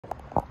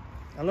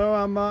Hello,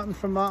 I'm Martin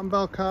from Martin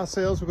Bell Car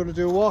Sales. We're going to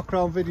do a walk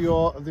around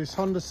video of this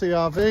Honda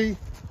CR-V.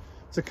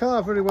 It's a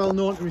car very well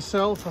known to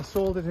myself. I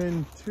sold it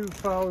in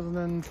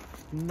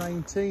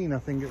 2019, I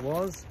think it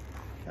was,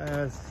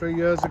 3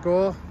 years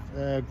ago.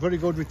 Very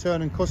good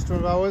returning customer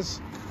of ours.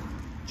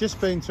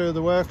 Just been through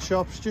the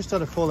workshops, just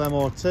had a full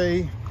MOT,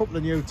 a couple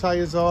of new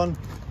tyres on,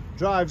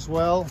 drives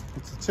well.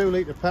 It's a 2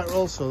 litre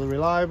petrol, so they're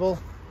reliable.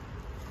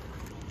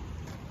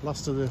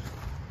 Last of the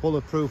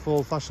bulletproof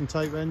old-fashioned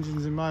type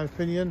engines in my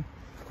opinion.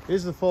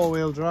 Here's the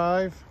 4-wheel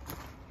drive.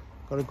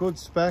 Got a good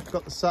spec,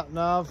 got the sat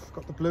nav,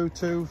 got the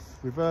Bluetooth,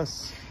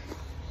 reverse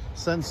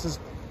sensors,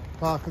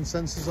 parking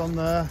sensors on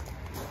there,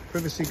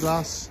 privacy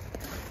glass,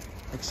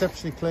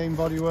 exceptionally clean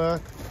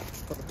bodywork,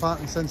 got the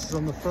parking sensors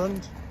on the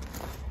front.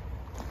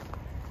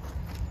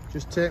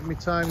 Just taking my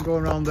time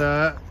going around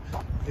there.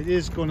 It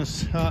is going to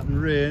start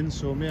and rain,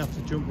 so I may have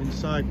to jump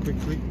inside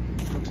quickly.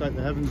 Looks like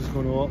the heavens is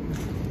going to open.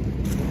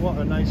 What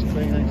a nice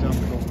clean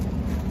example.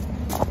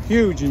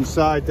 Huge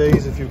inside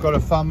these if you've got a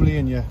family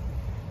and you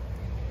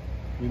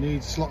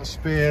need a lot of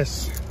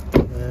space.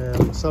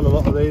 Sell a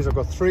lot of these. I've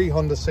got 3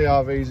 Honda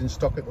CR-Vs in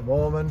stock at the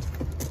moment.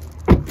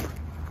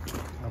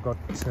 I've got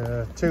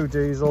 2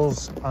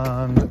 diesels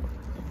and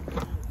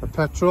a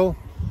petrol.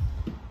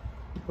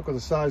 Look at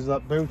the size of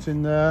that boot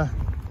in there.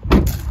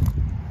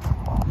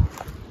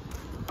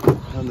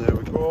 And there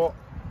we go.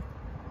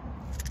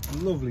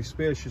 Lovely,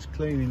 spacious,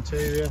 clean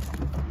interior.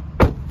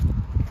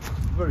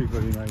 Very,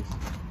 very nice.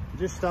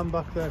 Just stand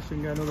back there so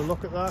you can get another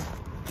look at that.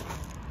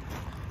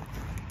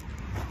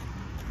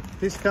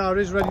 This car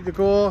is ready to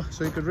go,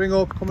 so you could ring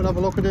up, come and have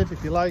a look at it.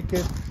 If you like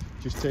it,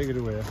 just take it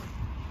away.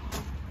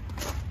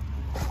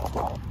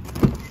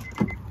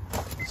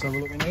 Let's have a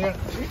look in here.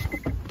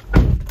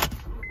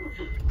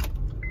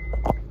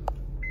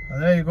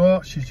 And there you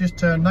go, she's just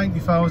turned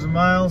 90,000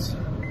 miles.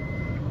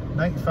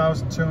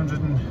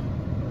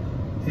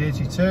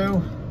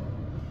 90,282.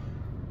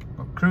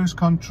 Got cruise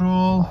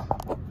control.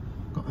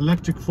 Got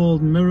electric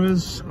folding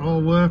mirrors,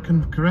 all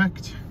working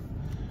correct.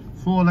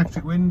 4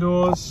 electric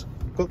windows.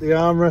 Got the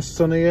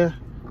armrests on here.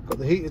 Got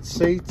the heated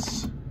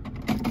seats.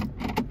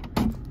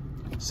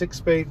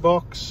 6-speed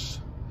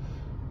box.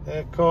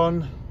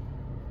 Aircon.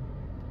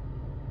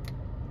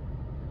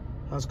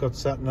 Has got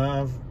sat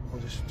nav. I'll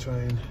just try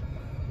and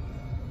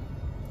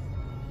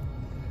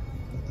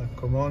let that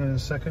come on in a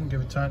second. Give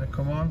it time to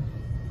come on.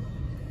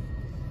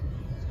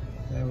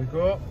 There we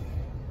go.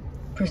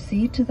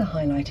 Proceed to the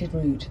highlighted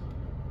route.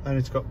 And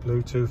it's got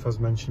Bluetooth as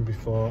mentioned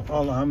before.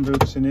 All the hand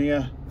boots in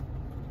here.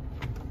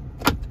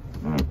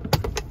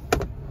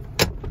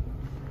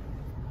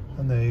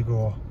 And there you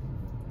go.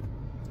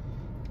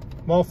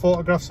 More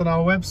photographs on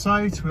our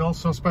website. We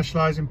also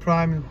specialise in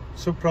prime and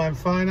subprime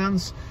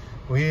finance.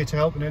 We're here to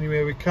help in any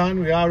way we can.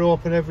 We are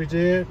open every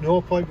day, no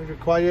appointment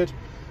required.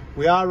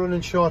 We are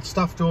running short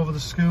staffed over the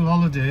school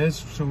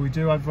holidays, so we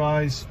do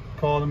advise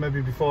calling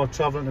maybe before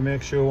travelling to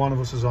make sure one of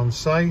us is on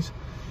site,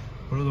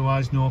 but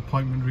otherwise no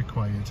appointment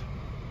required.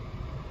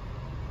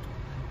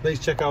 Please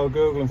check our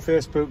Google and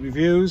Facebook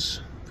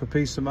reviews for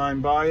peace of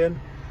mind buying,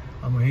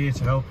 and we're here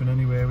to help in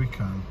any way we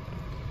can.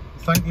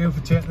 Thank you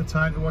for taking the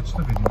time to watch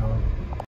the video.